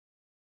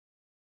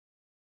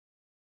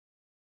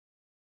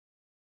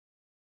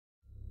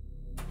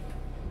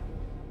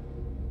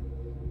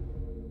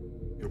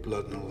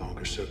blood no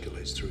longer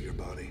circulates through your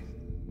body.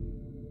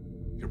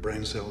 Your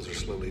brain cells are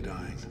slowly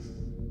dying.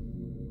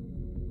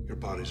 Your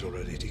body's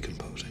already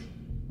decomposing.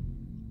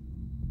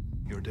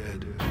 You're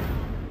dead.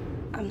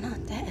 I'm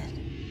not dead.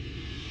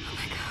 Oh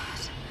my God.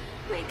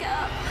 Wake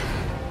up.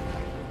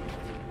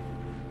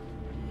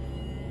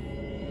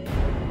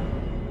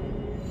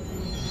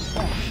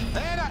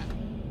 Anna!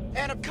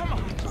 Anna, come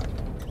on!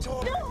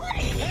 No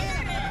way!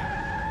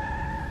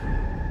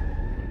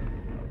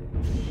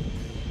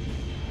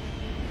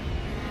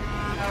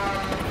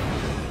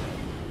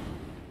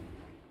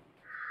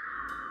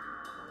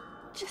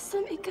 Just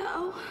let me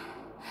go.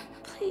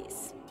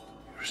 Please.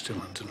 You're still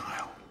in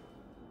denial.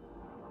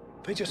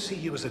 They just see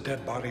you as a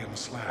dead body on a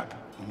slab.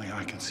 Only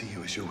I can see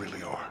you as you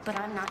really are. But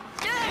I'm not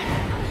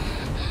dead!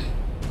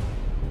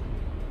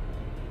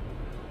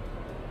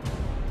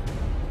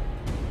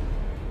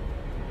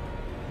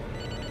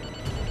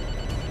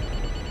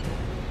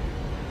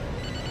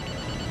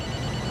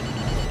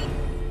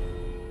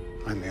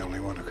 I'm the only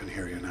one who can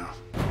hear you now.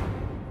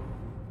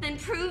 Then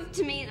prove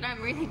to me that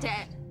I'm really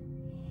dead.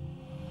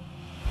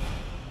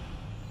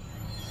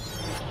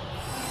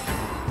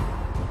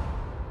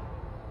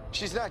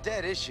 She's not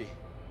dead, is she?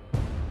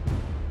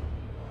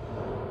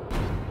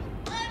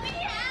 Let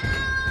me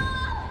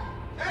out!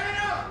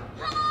 Anna!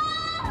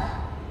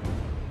 Help!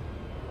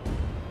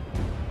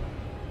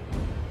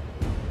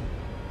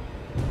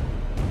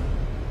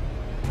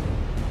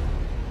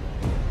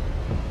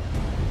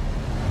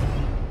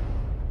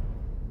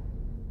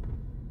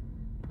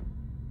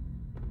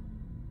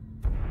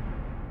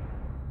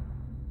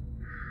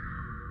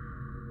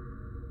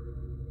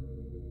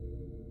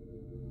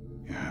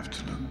 You have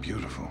to look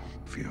beautiful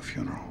for your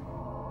funeral.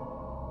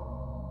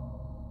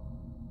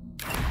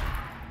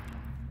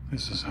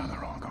 This is how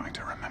they're all going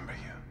to remember.